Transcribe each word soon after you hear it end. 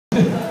So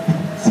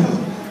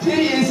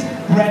here is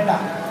Brenda.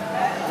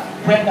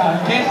 Brenda,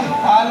 okay?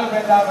 Hello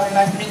Brenda, very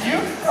nice to meet you.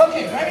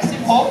 Okay, very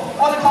simple.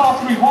 On the count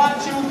of three. 1,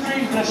 2,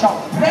 3, you're gonna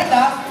shout.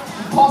 Brenda,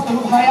 you toss the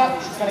hoop high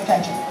up, she's gonna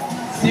catch it.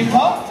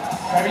 Simple.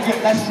 Very good.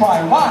 Let's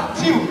try. 1,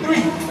 2,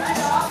 3.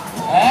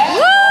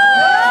 And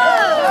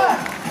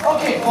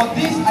okay, for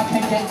this I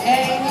can get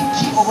any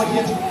key over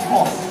here to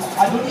cross.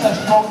 I don't need a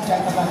strong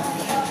gentleman.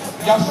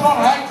 You're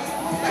strong, right?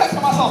 Flex your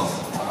muscles.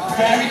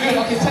 Very good.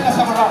 Okay, turn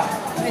yourself around.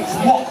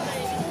 Walk.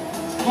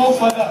 Go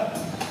further.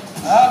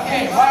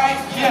 Okay, right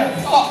here.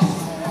 Stop.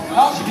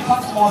 Now she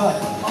becomes smaller.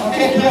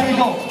 Okay, here we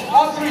go.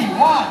 On 3.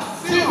 1,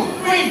 2,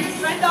 3.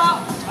 You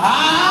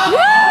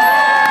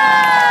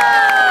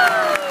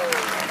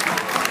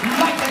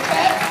like the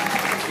clap?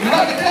 You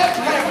like the clap?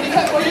 You like everybody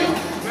clap for you?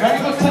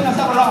 Very good. Turn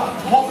yourself around.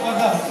 Walk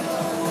further.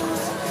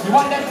 You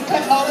want them to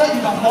clap louder?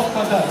 You can walk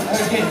further.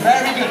 Okay,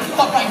 very good.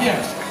 Stop right here.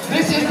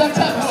 This is the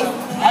third hook.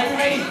 Are you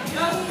ready?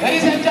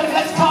 Ladies and gentlemen,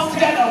 let's count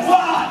together. 1,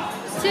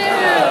 2,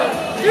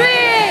 3.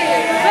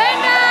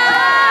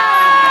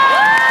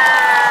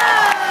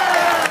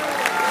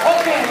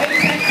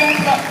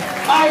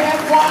 I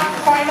have one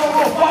final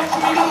rope. What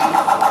should we do?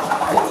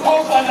 Go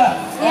further.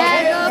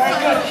 Okay, very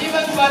good.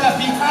 Even further,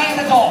 behind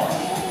the door.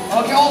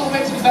 Okay, all the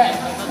way to the back.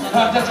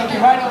 That's okay,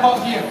 right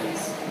about here.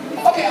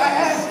 Okay, I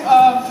have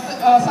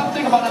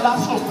something about the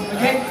last hook.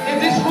 Okay,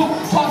 if this hook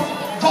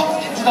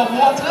drops into the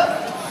water,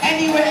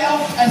 anywhere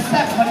else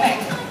except her neck,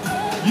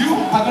 you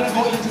are going to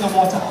go into the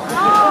water.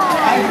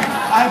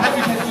 I hope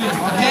you can swim.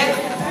 Okay,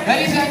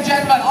 ladies and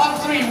gentlemen, on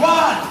 3. 1,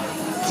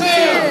 2,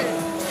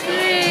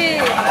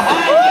 3.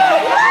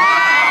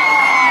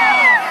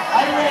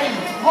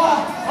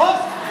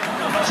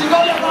 She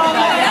got it wrong.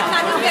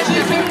 She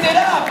picked it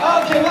up.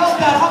 Okay, well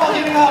done. How about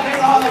giving her a big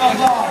round of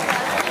applause?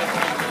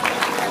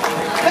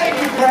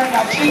 Thank you,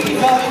 Brenda. Cheeky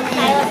girl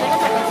indeed.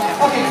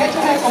 Okay, get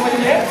your hands over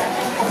here.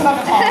 Open up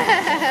the palm.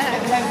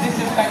 Get your hands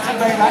disinfected.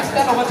 Very nice.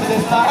 Stand over to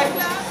this side.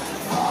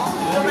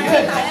 Very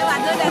good.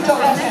 Put your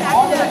left hand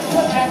on the left.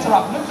 Put your hands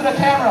up. Look to the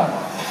camera.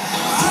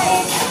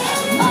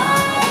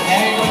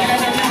 There you go. You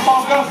got your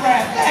beautiful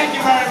girlfriend. Thank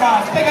you very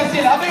much. Take a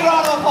seat. A big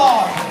round of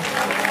applause.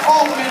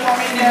 All the way from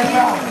India as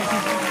well.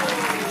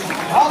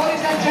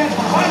 Ladies and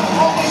gentlemen, right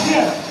over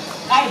here,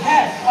 I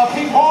have a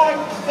pink boy,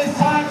 this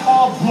time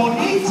called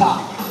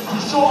Bonita, to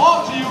show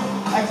off to you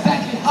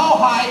exactly how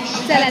high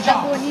she can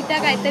jump. So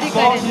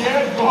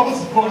here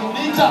goes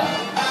Bonita.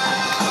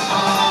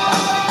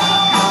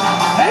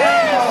 There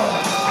you go.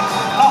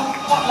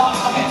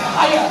 Okay,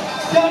 higher.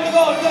 There we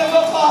go. You're gonna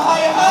go for a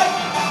higher height.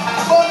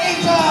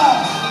 Bonita.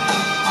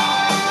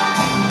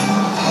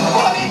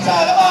 Bonita,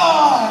 come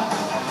on.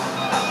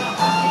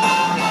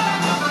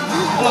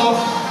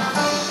 Hello.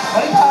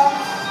 Bonita.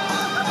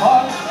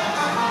 What?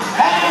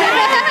 Hey!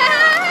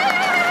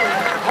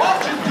 What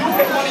you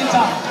doing,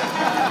 Bonita?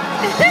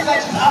 She's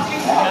like she's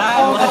asking for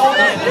help.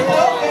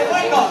 Okay,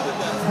 why not?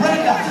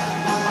 Brenda.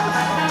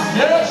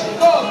 Here she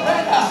goes,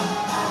 Brenda.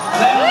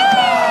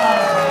 Brenda.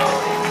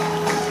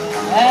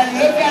 And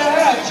look at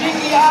her,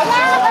 cheeky ass.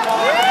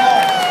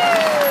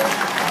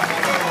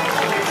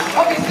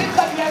 Okay, seems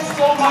like we had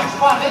so much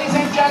fun. Ladies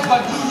and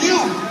gentlemen, do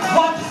you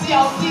want to see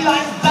our sea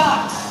lions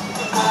dance?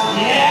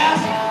 Yes?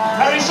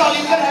 Very shortly,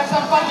 we're going to have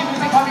some funky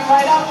music coming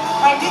right up.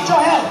 I need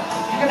your help.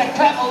 You're going to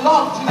clap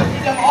along to the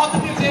rhythm of the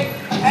music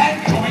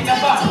and join the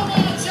fun.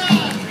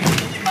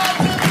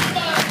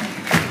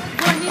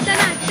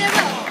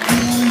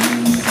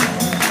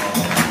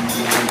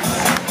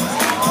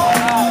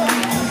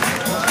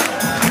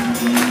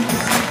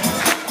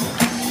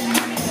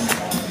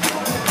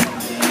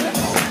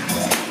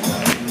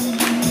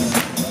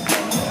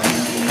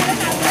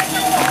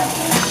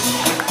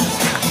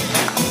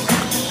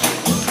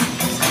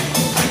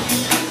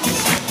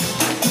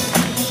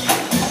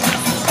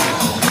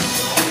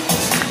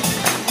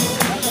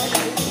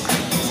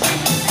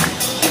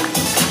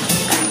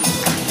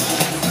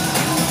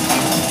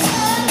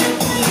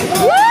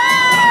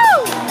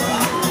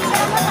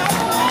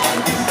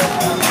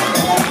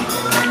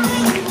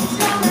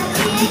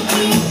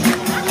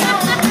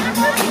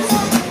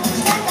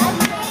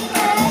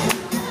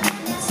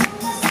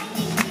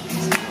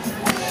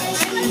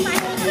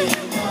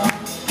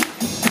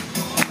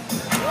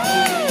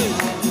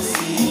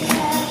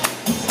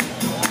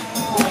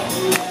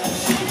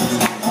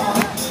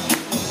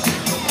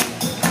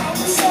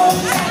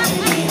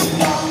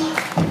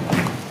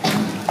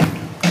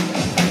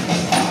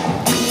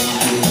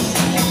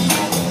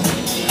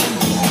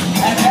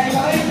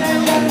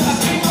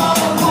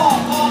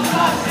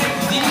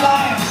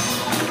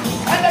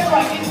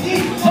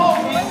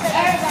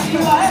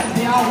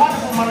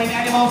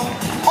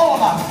 All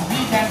of us,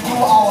 we can do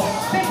our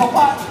simple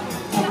part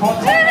to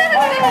protect the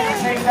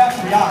environment that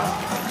we are.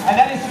 And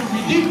that is to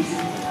reduce,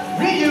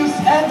 reuse,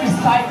 and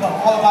recycle.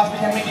 All of us, we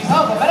can make this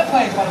earth a better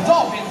place for the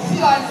dolphins, sea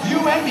lions, you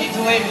and me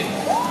to live in.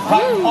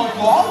 But before we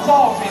go on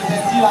dolphins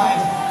and sea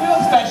lions, we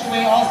will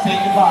especially all say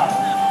goodbye.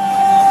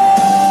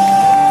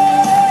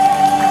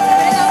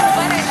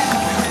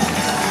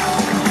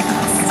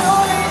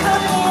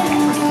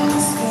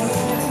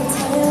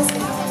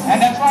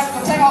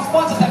 our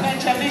sponsors at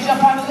Venture Leisure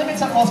Private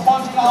Limited for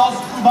sponsoring our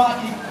scuba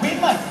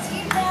equipment.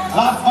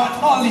 Last but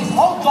not least,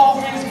 all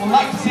dolphins would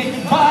like to say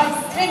goodbye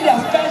in their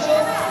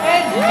special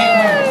and